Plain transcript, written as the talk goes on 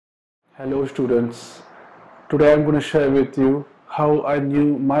Hello students, today I'm going to share with you how I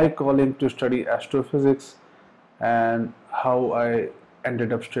knew my calling to study astrophysics and how I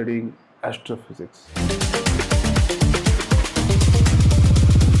ended up studying astrophysics.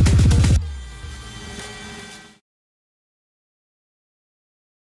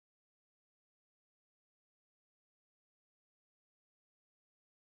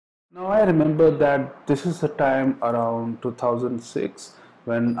 Now I remember that this is a time around 2006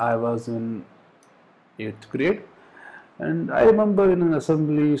 when I was in 8th grade, and I remember in an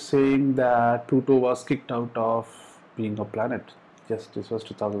assembly saying that Pluto was kicked out of being a planet. Yes, this was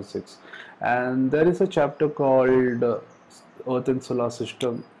 2006, and there is a chapter called Earth and Solar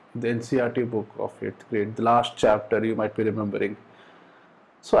System, the NCRT book of 8th grade, the last chapter you might be remembering.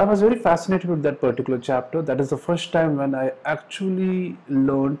 So I was very fascinated with that particular chapter. That is the first time when I actually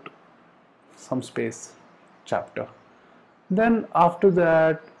learned some space chapter. Then after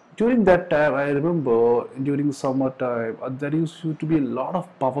that, during that time, I remember during summertime, there used to be a lot of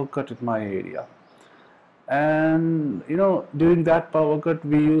power cut in my area. And during that power cut,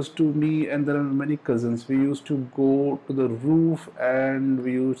 me and there are many cousins, we used to go to the roof and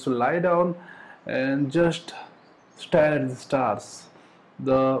we used to lie down and just stare at the stars.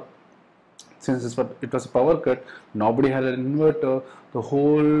 The Since it was a power cut, nobody had an inverter, the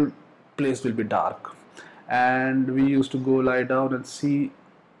whole place will be dark. And we used to go lie down and see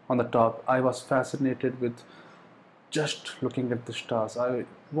on the top. I was fascinated with just looking at the stars.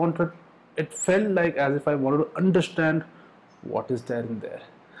 It felt like as if I wanted to understand what is there in there.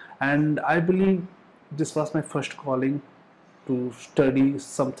 And I believe this was my first calling to study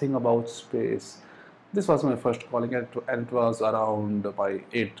something about space. This was my first calling, and it was around my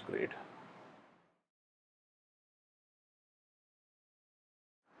 8th grade.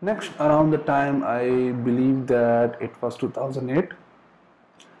 Next, around the time, I believe that it was 2008,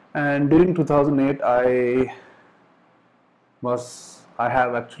 and during 2008, I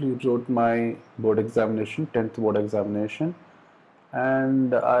have actually wrote my board examination, 10th board examination,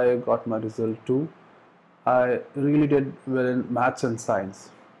 and I got my result too. I really did well in maths and science.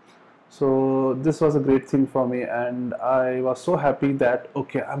 So this was a great thing for me, and I was so happy that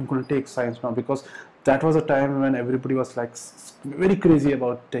okay, I'm going to take science now, because that was a time when everybody was like very crazy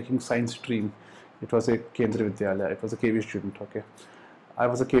about taking science stream. It was a Kendriya Vidyalaya. It was a KV student. Okay, I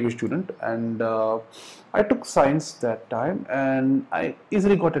was a KV student, and I took science that time, and I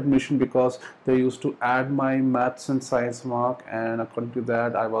easily got admission because they used to add my maths and science mark, and according to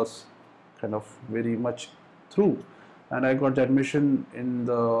that, I was kind of very much through, and I got the admission in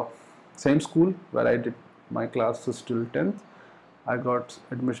the same school where I did my classes till 10th. I got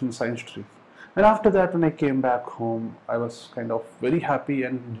admission in science stream. And after that, when I came back home, I was kind of very happy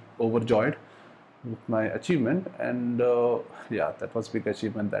and overjoyed with my achievement. And yeah, that was a big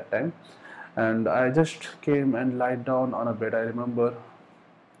achievement that time. And I just came and lied down on a bed. I remember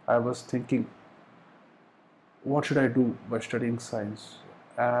I was thinking, what should I do by studying science?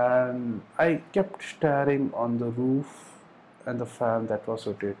 And I kept staring on the roof and the fan that was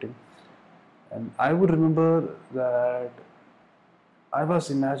rotating. And I would remember that I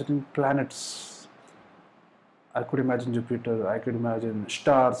was imagining planets. I could imagine Jupiter, I could imagine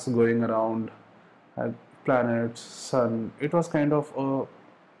stars going around, uh, planets, sun. It was kind of a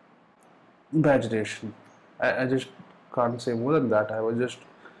imagination. I just can't say more than that. I was just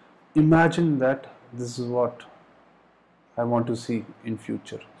imagine that this is what I want to see in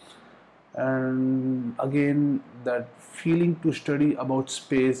future. And again, that feeling to study about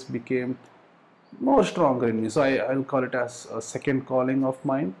space became more stronger in me. So I'll call it as a second calling of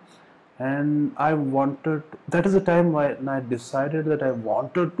mine. And that is the time when I decided that I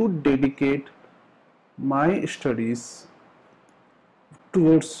wanted to dedicate my studies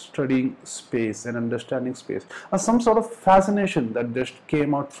towards studying space and understanding space. Some sort of fascination that just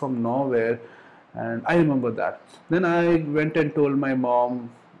came out from nowhere, and I remember that. Then I went and told my mom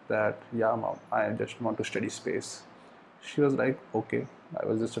that, yeah, mom, I just want to study space. She was like, okay. I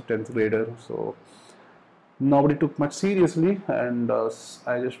was just a 10th grader, so nobody took much seriously, and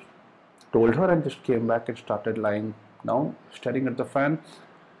I just told her and just came back and started lying down, staring at the fan.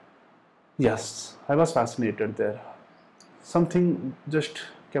 Yes, I was fascinated there. Something just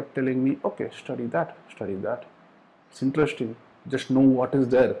kept telling me, okay, study that, study that. It's interesting. Just know what is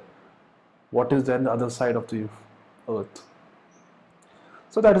there. What is there on the other side of the earth.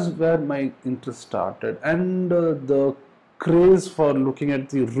 So that is where my interest started. And the craze for looking at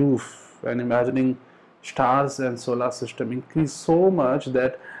the roof and imagining stars and solar system increased so much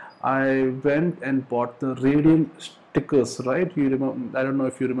that I went and bought the radium stickers, right? You remember, I don't know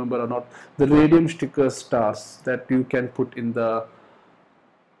if you remember or not, the radium sticker stars that you can put in the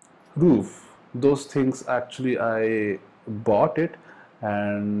roof. Those things actually I bought it,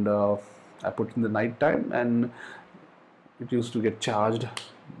 and I put in the night time, and it used to get charged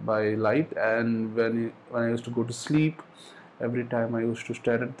by light. And when I used to go to sleep, every time I used to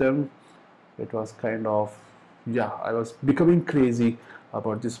stare at them. It was kind of, yeah, I was becoming crazy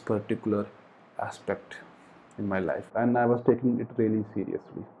about this particular aspect in my life, and I was taking it really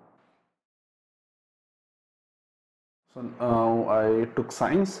seriously. So now I took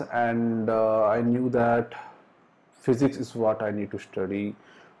science, and I knew that physics is what I need to study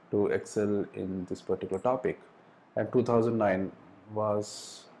to excel in this particular topic. And 2009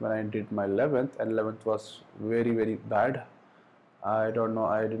 was when I did my 11th, and 11th was very, very bad. I don't know,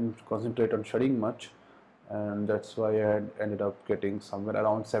 I didn't concentrate on studying much, and that's why I had ended up getting somewhere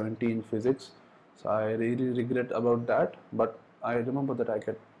around 70 in physics. So I really regret about that, but I remember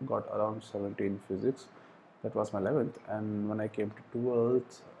that got around 70 in physics. That was my 11th, and when I came to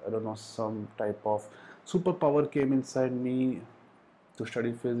 12th, I don't know, some type of superpower came inside me to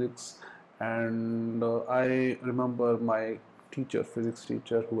study physics. And I remember my teacher, physics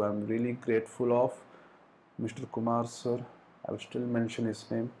teacher, who I'm really grateful of, Mr. Kumar sir. I will still mention his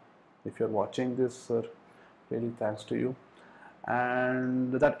name. If you're watching this, sir, really thanks to you.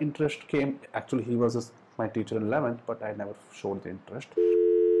 And that interest came, actually he was my teacher in 11th, but I never showed the interest.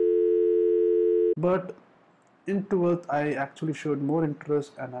 But in 12th, I actually showed more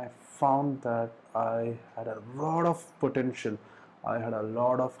interest, and I found that I had a lot of potential. I had a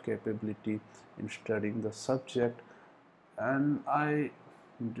lot of capability in studying the subject, and I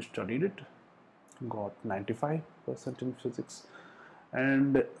studied it, got 95% in physics.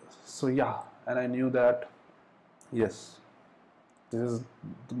 And so, yeah, and I knew that, yes, this is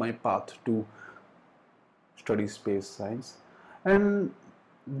my path to study space science. And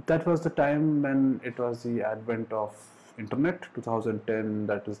that was the time when it was the advent of internet, 2010.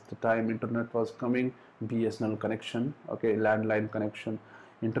 That is the time internet was coming, BSNL connection, okay, landline connection.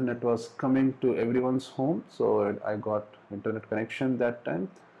 Internet was coming to everyone's home, so I got internet connection that time,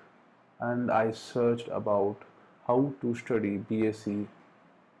 and I searched about how to study BSc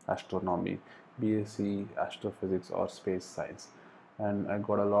astronomy, BSc astrophysics, or space science, and I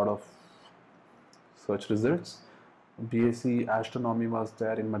got a lot of search results. BSc astronomy was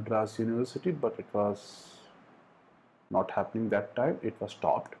there in Madras University, but it was not happening that time. It was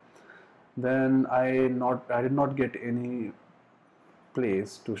stopped. Then I did not get any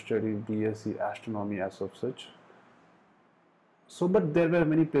place to study BSc astronomy as of such. So, but there were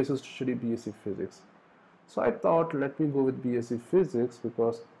many places to study BSc physics. So I thought, let me go with BSc physics,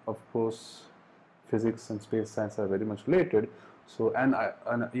 because of course physics and space science are very much related. So, and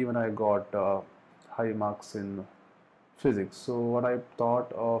even I got high marks in physics. So what I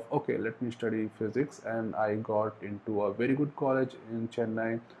thought of, okay, let me study physics, and I got into a very good college in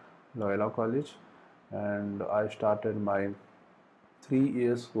Chennai, Loyola College, and I started my 3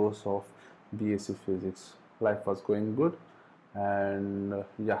 years course of BSc physics. Life was going good, and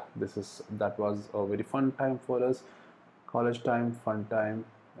yeah, that was a very fun time for us. College time, fun time,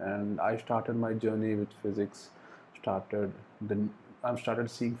 and I started my journey with physics. Started then I started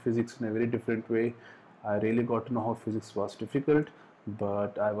seeing physics in a very different way. I really got to know how physics was difficult,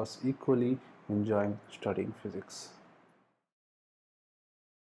 but I was equally enjoying studying physics.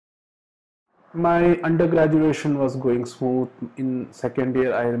 My undergraduation was going smooth. In second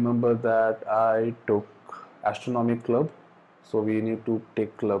year, I remember that I took astronomy club. So we need to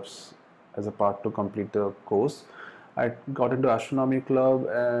take clubs as a part to complete the course. I got into astronomy club,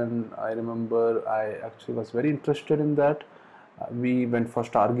 and I remember I actually was very interested in that. We went for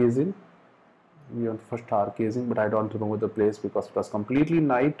stargazing. We went for stargazing, but I don't remember the place because it was completely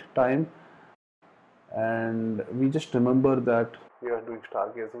night time. And we just remember that we were doing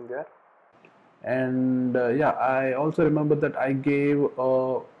stargazing there. And yeah, I also remember that I gave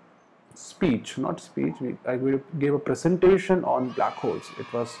a speech, not speech, I gave a presentation on black holes.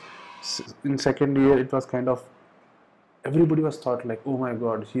 It was in second year. It was kind of, everybody was thought like, oh my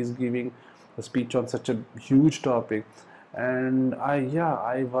god, he's giving a speech on such a huge topic. And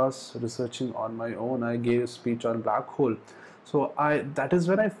I was researching on my own. I gave a speech on black hole. So I that is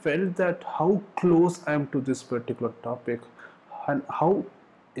when I felt that how close I am to this particular topic, and how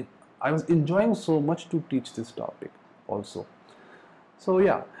it, I was enjoying so much to teach this topic also. So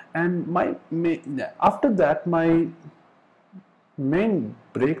yeah, and after that, my main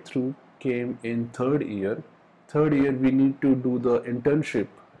breakthrough came in third year. Third year, we need to do the internship,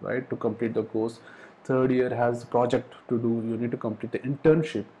 right, to complete the course. Third year has project to do. You need to complete the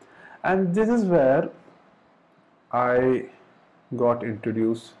internship, and this is where I got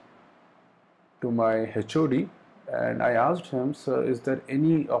introduced to my HOD, and I asked him, sir, is there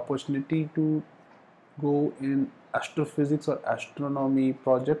any opportunity to go in astrophysics or astronomy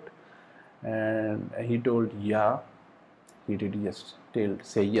project? And he told, yeah. He did yes,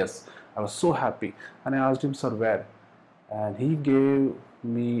 say yes. I was so happy, and I asked him, sir, where? And he gave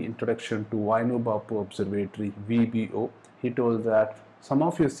me introduction to Vainu Observatory, VBO. He told that some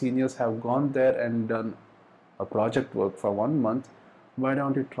of your seniors have gone there and done a project work for 1 month. Why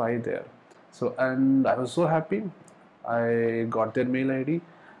don't you try there? So, and I was so happy. I got their mail ID,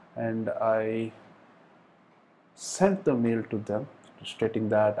 and I sent the mail to them stating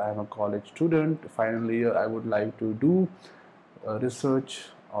that I am a college student, final year, I would like to do research,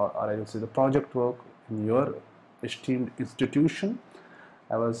 or I will say the project work in your esteemed institution.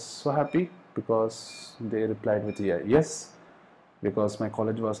 I was so happy because they replied with a yes, because my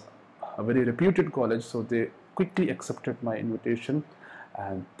college was a very reputed college, so they quickly accepted my invitation,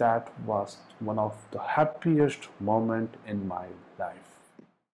 and that was one of the happiest moment in my life.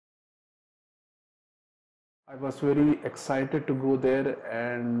 I was very excited to go there,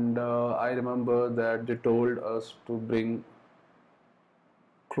 and I remember that they told us to bring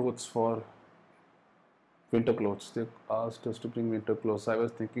clothes for winter clothes. They asked us to bring winter clothes. I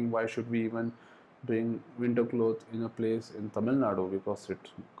was thinking, why should we even bring winter clothes in a place in Tamil Nadu, because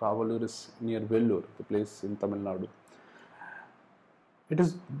Kavalur is near Vellore, the place in Tamil Nadu. It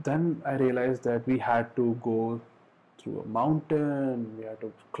is then I realized that we had to go through a mountain. We had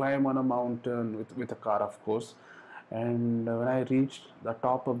to climb on a mountain with a car, of course. And when I reached the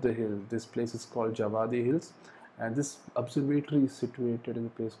top of the hill, this place is called Javadi Hills, and this observatory is situated in a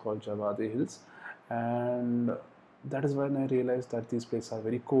place called Javadi Hills. And that is when I realized that these places are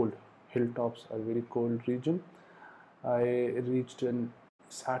very cold. Hilltops are very cold region. I reached on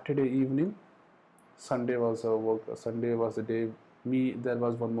Saturday evening. Sunday was a work. Sunday was the day. There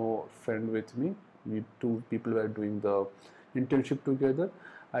was one more friend with me. We two people were doing the internship together.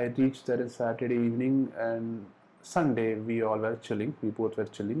 I reached there on Saturday evening, and Sunday we all were chilling. We both were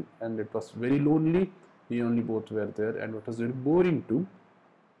chilling, and it was very lonely. We only both were there, and it was very boring too,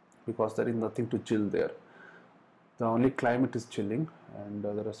 because there is nothing to chill there. The only climate is chilling, and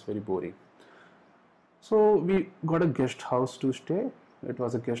the rest very boring. So we got a guest house to stay. It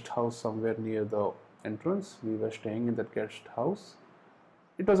was a guest house somewhere near the entrance. We were staying in that guest house.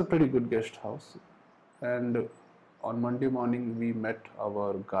 It was a pretty good guest house. And on Monday morning, we met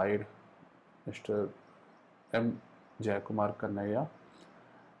our guide, Mr. M. Jayakumar Kannaya,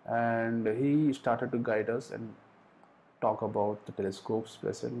 and he started to guide us and talk about the telescopes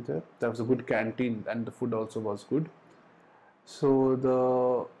present there. There was a good canteen, and the food also was good. So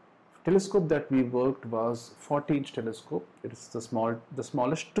the telescope that we worked was 40-inch telescope. It is the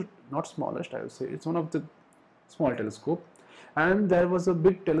smallest, not smallest, I would say. It's one of the small telescope. And there was a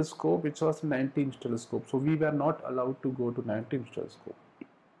big telescope which was 90-inch telescope. So we were not allowed to go to 90-inch telescope.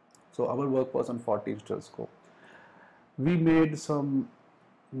 So our work was on 40-inch telescope. We made some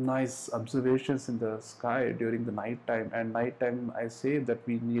nice observations in the sky during the night time, and night time I say that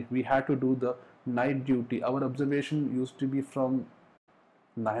we had to do the night duty. Our observation used to be from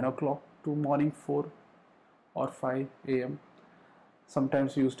 9 o'clock to morning 4 or 5 a.m.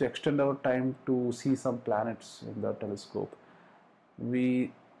 Sometimes we used to extend our time to see some planets in the telescope.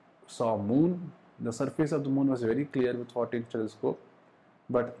 We saw moon. The surface of the moon was very clear with 40-inch telescope,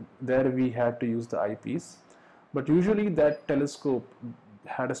 but there we had to use the eyepiece. But usually that telescope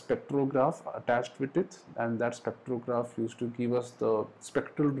had a spectrograph attached with it, and that spectrograph used to give us the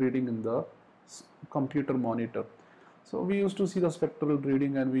spectral reading in the computer monitor. So we used to see the spectral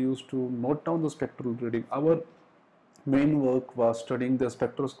reading, and we used to note down the spectral reading. Our main work was studying the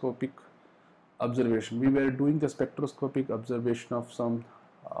spectroscopic observation. We were doing the spectroscopic observation of some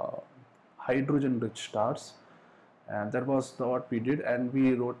hydrogen rich stars, and that was what we did. And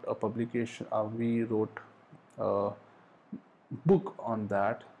we wrote a publication, we wrote a book on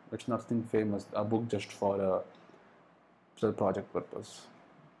that. It's nothing famous, a book just for a project purpose.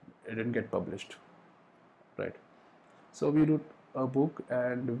 It didn't get published, right? So we wrote a book,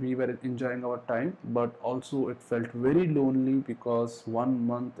 and we were enjoying our time, but also it felt very lonely, because 1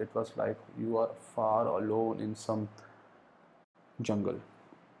 month it was like you are far alone in some jungle.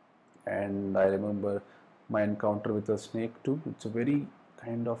 And I remember my encounter with a snake too. It's a very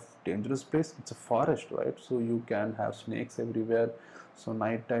kind of dangerous place. It's a forest, right? So you can have snakes everywhere. So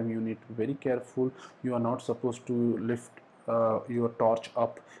night time you need to be very careful. You are not supposed to lift your torch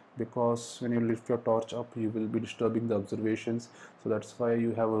up, because when you lift your torch up you will be disturbing the observations. So that's why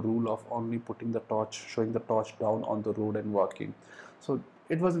you have a rule of only putting the torch, showing the torch down on the road and walking. So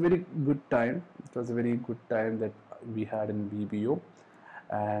it was a very good time. It was a very good time that we had in BBO.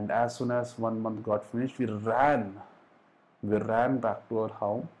 And as soon as 1 month got finished, we ran back to our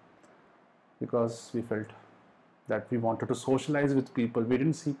home because we felt that we wanted to socialize with people. We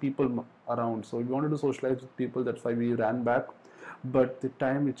didn't see people around, so we wanted to socialize with people. That's why we ran back. But the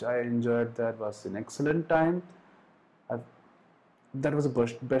time which I enjoyed there was an excellent time. I, that was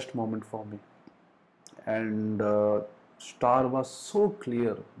the best moment for me. And star was so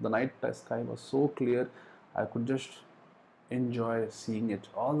clear. The night sky was so clear. I could just enjoy seeing it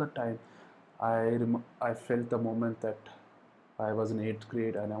all the time. I felt the moment that I was in 8th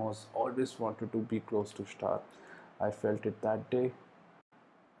grade and I was always wanted to be close to star. I felt it that day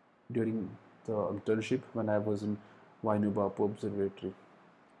during the internship when I was in Vainubapu Observatory.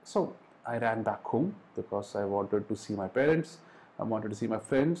 So I ran back home because I wanted to see my parents. I wanted to see my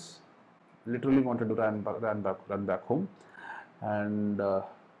friends. Literally wanted to run back home. And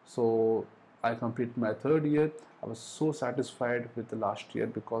so I completed my 3rd year. I was so satisfied with the last year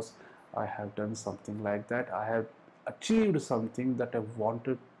because I have done something like that. I have achieved something that I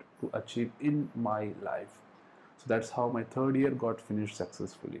wanted to achieve in my life. So that's how my 3rd year got finished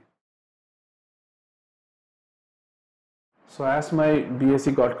successfully. So as my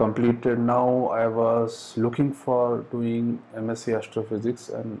BSc got completed, now I was looking for doing MSc Astrophysics,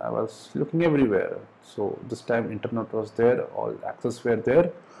 and I was looking everywhere. So this time internet was there, all access were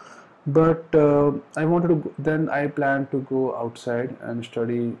there. But I wanted to then I planned to go outside and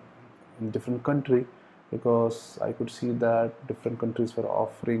study in different country because I could see that different countries were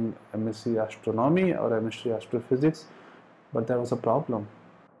offering MSc Astronomy or MSc Astrophysics, but there was a problem.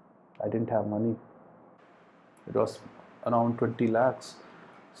 I didn't have money. It was around 20 lakhs.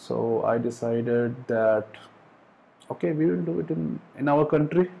 So I decided that okay, we will do it in our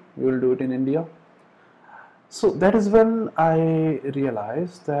country, we will do it in India. So that is when I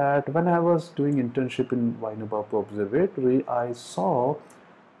realized that when I was doing internship in Vainubapu Observatory, I saw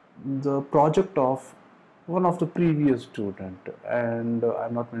the project of one of the previous student, and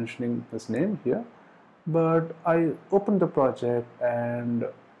I'm not mentioning his name here, but I opened the project and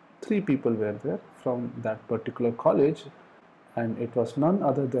 3 people were there from that particular college, and it was none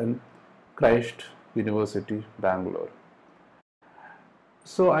other than Christ University, Bangalore.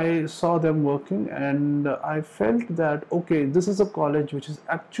 So I saw them working and I felt that okay, this is a college which is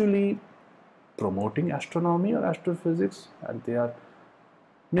actually promoting astronomy or astrophysics, and they are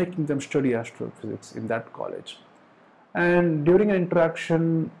making them study astrophysics in that college. And during an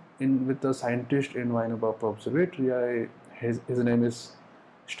interaction with a scientist in Vainubapu Observatory, his name is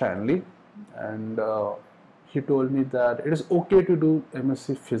Stanley, and he told me that it is okay to do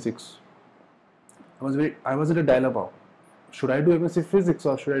MSc Physics. I was in a dilemma. Should I do MSc Physics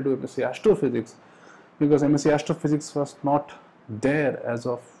or should I do MSc Astrophysics? Because MSc Astrophysics was not there as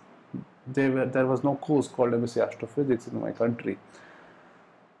of there was no course called MSc Astrophysics in my country.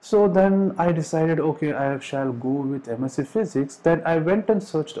 So then I decided, okay, I shall go with MSc Physics. Then I went and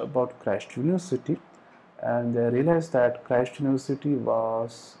searched about Christ University, and I realized that Christ University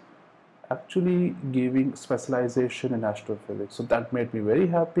was actually giving specialization in astrophysics. So that made me very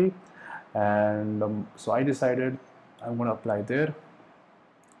happy, and so I decided I'm going to apply there,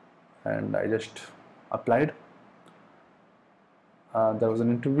 and I just applied. There was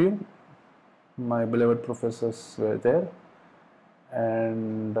an interview. My beloved professors were there,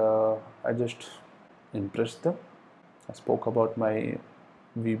 and I just impressed them. I spoke about my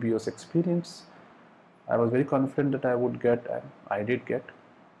VBO's experience. I was very confident that I would get, and I did get.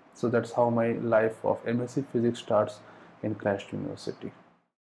 So that's how my life of MSc Physics starts in Christ University.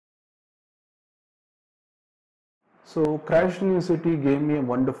 So Christ University gave me a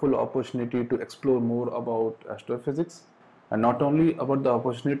wonderful opportunity to explore more about astrophysics, and not only about the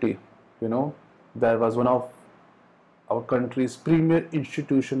opportunity, you know, there was one of our country's premier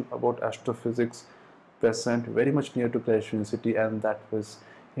institution about astrophysics present very much near to Christ University, and that was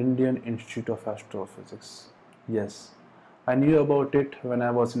Indian Institute of Astrophysics. Yes, I knew about it when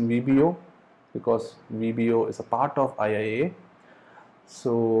I was in VBO because VBO is a part of IIA.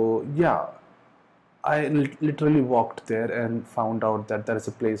 So yeah, I literally walked there and found out that there is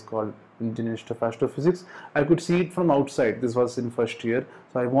a place called Indian Institute of Astrophysics. I could see it from outside. This was in first year,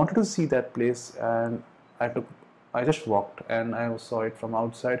 so I wanted to see that place, and I just walked and I saw it from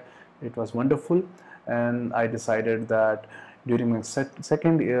outside. It was wonderful, and I decided that during my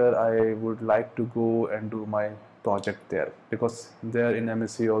second year I would like to go and do my project there, because there in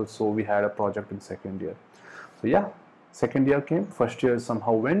MSc also we had a project in second year. So yeah, second year came, first year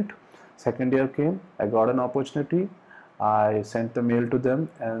somehow went, second year came, I got an opportunity. I sent the mail to them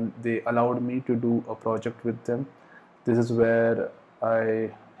and they allowed me to do a project with them. This is where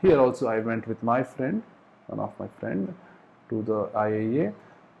here also I went with my friend, one of my friend, to the IIA,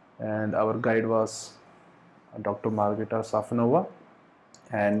 and our guide was Dr. Margarita Safanova,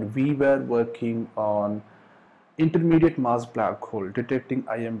 and we were working on intermediate mass black hole, detecting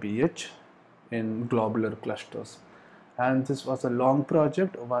IMBH in globular clusters. And this was a long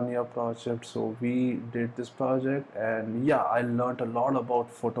project, 1 year project. So we did this project, and yeah, I learned a lot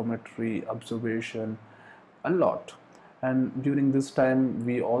about photometry, observation, a lot. And during this time,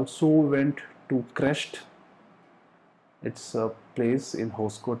 we also went to Crest. It's a place in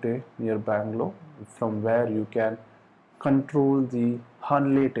Hoskote near Bangalore, from where you can control the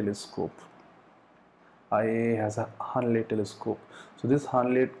Hanley telescope. IAA has a Hanley telescope. So this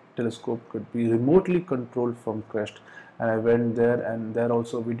Hanley telescope could be remotely controlled from Crest. And I went there, and there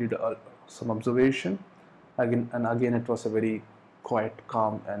also we did some observation. Again it was a very quiet,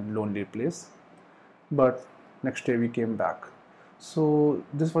 calm and lonely place. But next day we came back. So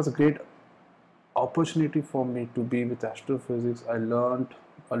this was a great opportunity for me to be with astrophysics. I learned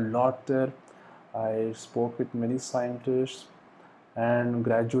a lot there. I spoke with many scientists, and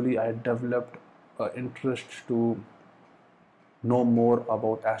gradually I developed an interest to know more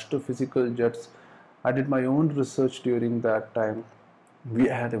about astrophysical jets. I did my own research during that time. We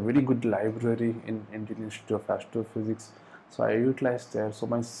had a very good library in Indian Institute of Astrophysics, so I utilized there. So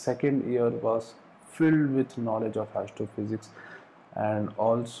my second year was filled with knowledge of astrophysics, and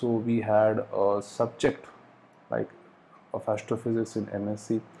also we had a subject like of astrophysics in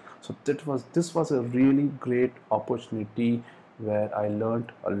MSc. So this was a really great opportunity where I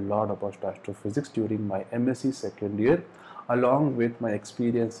learned a lot about astrophysics during my MSc second year, along with my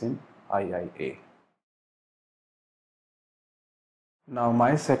experience in IIA. Now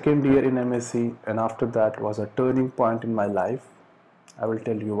my second year in MSc and after that was a turning point in my life. I will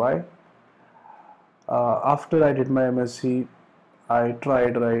tell you why. After I did my MSc, I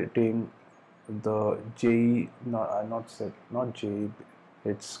tried writing the JE, not JE,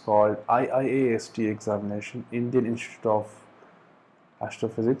 it's called IIAST examination, Indian Institute of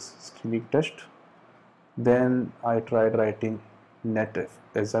Astrophysics screening test. Then I tried writing NET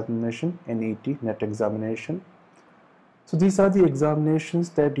examination, NET examination. So these are the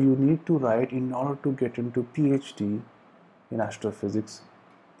examinations that you need to write in order to get into PhD in astrophysics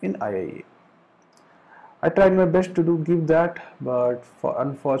in IIA. I tried my best to give that, but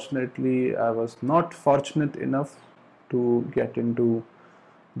unfortunately I was not fortunate enough to get into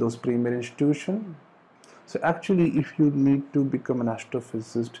those premier institutions. So actually, if you need to become an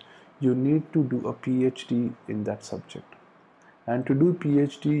astrophysicist, you need to do a PhD in that subject. And to do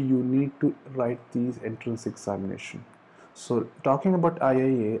PhD, you need to write these entrance examinations. So talking about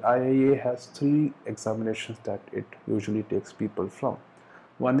IIA has 3 examinations that it usually takes people from.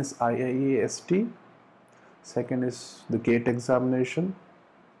 One is IIAST, second is the GATE examination,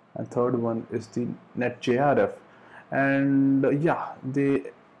 and third one is the NET JRF. And yeah,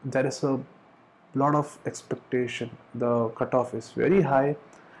 there is a lot of expectation. The cutoff is very high,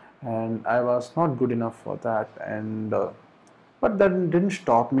 and I was not good enough for that. And but that didn't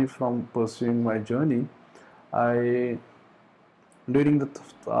stop me from pursuing my journey. I During the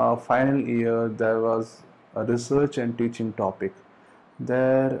final year, there was a research and teaching topic.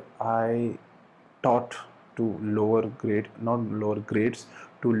 There I taught to not lower grades,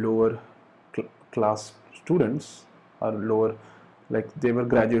 to lower class students, or lower, like they were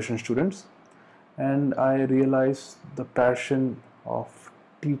graduation students. And I realized the passion of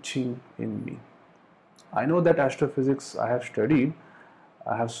teaching in me. I know that astrophysics I have studied,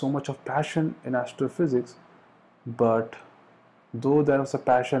 I have so much of passion in astrophysics, but though there was a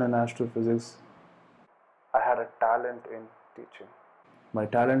passion in astrophysics, I had a talent in teaching. My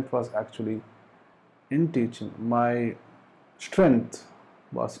talent was actually in teaching. My strength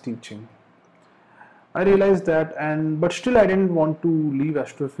was teaching. I realized that, but still I didn't want to leave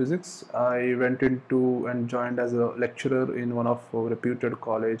astrophysics. I went into and joined as a lecturer in one of a reputed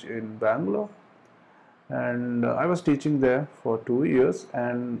college in Bangalore, and I was teaching there for 2 years.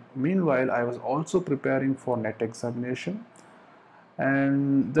 And meanwhile, I was also preparing for NET examination.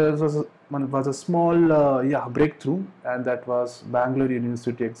 And there was a small breakthrough, and that was Bangalore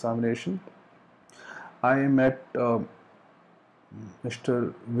University examination. I met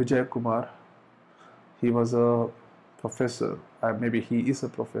Mr. Vijay Kumar. He was a professor. Maybe he is a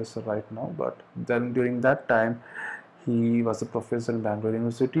professor right now, but then during that time, he was a professor in Bangalore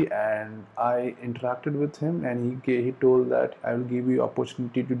University, and I interacted with him, and he told that I will give you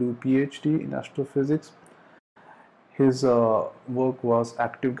opportunity to do PhD in astrophysics. His work was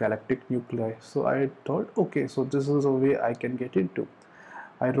active galactic nuclei. So I thought, okay, so this is a way I can get into.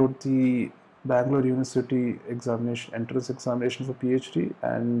 I wrote the Bangalore University entrance examination for PhD,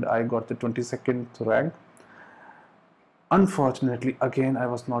 and I got the 22nd rank. Unfortunately, again, I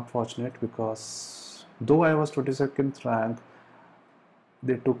was not fortunate because though I was 22nd rank,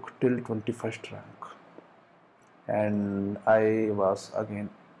 they took till 21st rank, and I was again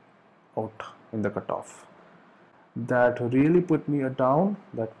out in the cutoff. That really put me down.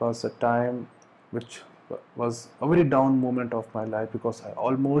 That was a time which was a very down moment of my life because I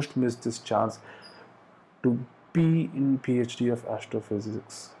almost missed this chance to be in PhD of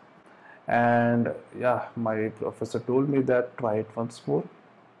astrophysics. And yeah, my professor told me that try it once more,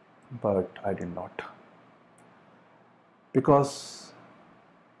 but I did not because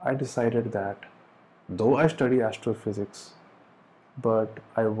I decided that though I study astrophysics, but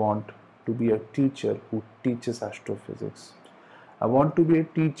I want to be a teacher who teaches astrophysics. I want to be a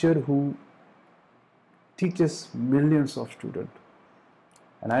teacher who teaches millions of students.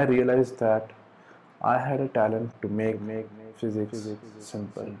 And I realized that I had a talent to make physics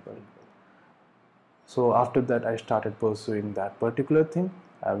simple. So after that, I started pursuing that particular thing.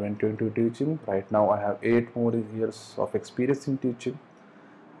 I went into teaching. Right now, I have 8 more years of experience in teaching.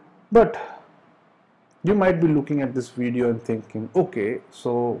 But you might be looking at this video and thinking, okay,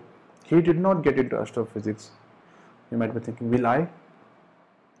 so he did not get into astrophysics. You might be thinking, will I?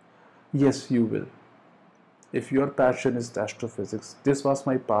 Yes, you will. If your passion is astrophysics, this was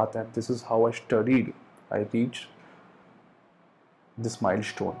my path and this is how I studied. I reached this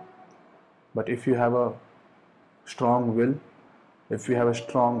milestone. But if you have a strong will, if you have a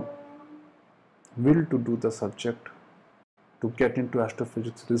strong will to do the subject, to get into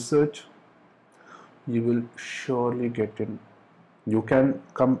astrophysics research, you will surely get in. You can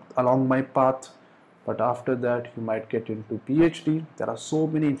come along my path, but after that you might get into PhD. There are so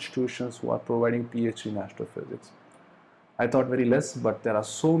many institutions who are providing PhD in astrophysics. I thought very less, but there are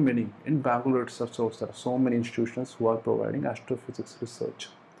so many. In Bangalore itself, so there are so many institutions who are providing astrophysics research,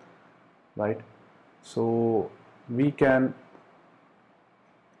 right? So we can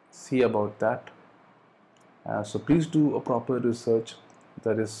see about that. So please do a proper research.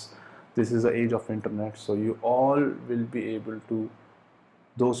 This is the age of internet, so you all will be able to,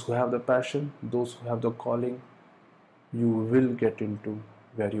 those who have the passion, those who have the calling, you will get into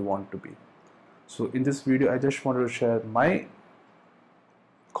where you want to be. So in this video, I just wanted to share my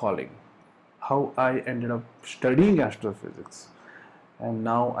calling, how I ended up studying astrophysics, and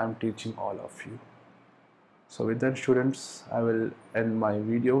now I'm teaching all of you. So with that, students, I will end my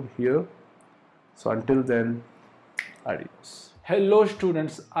video here. So until then, adios. Hello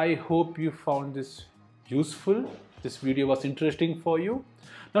students, I hope you found this useful. This video was interesting for you.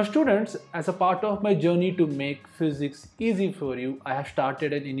 Now students, as a part of my journey to make physics easy for you, I have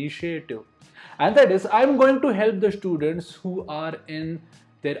started an initiative. And that is, I'm going to help the students who are in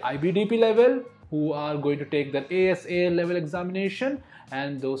their IBDP level, who are going to take their ASA level examination,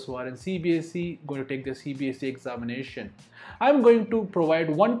 and those who are in CBSE going to take the CBSE examination. I'm going to provide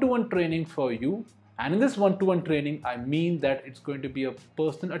one-to-one training for you. And in this one-to-one training, I mean that it's going to be a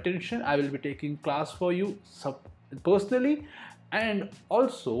personal attention. I will be taking class for you personally, and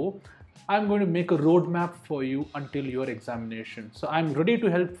also I'm going to make a roadmap for you until your examination. So I'm ready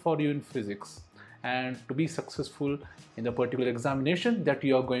to help for you in physics and to be successful in the particular examination that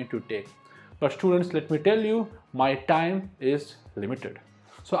you are going to take. But students, let me tell you, my time is limited.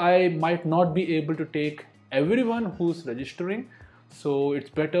 So I might not be able to take everyone who's registering. So it's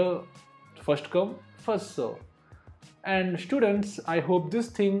better first come, first serve. And students, I hope this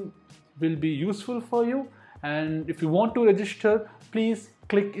thing will be useful for you. And if you want to register, please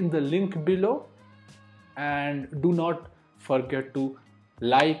click in the link below. And do not forget to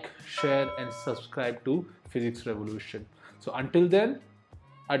like, share, and subscribe to Physics Revolution. So until then,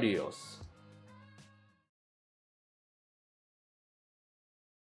 adios.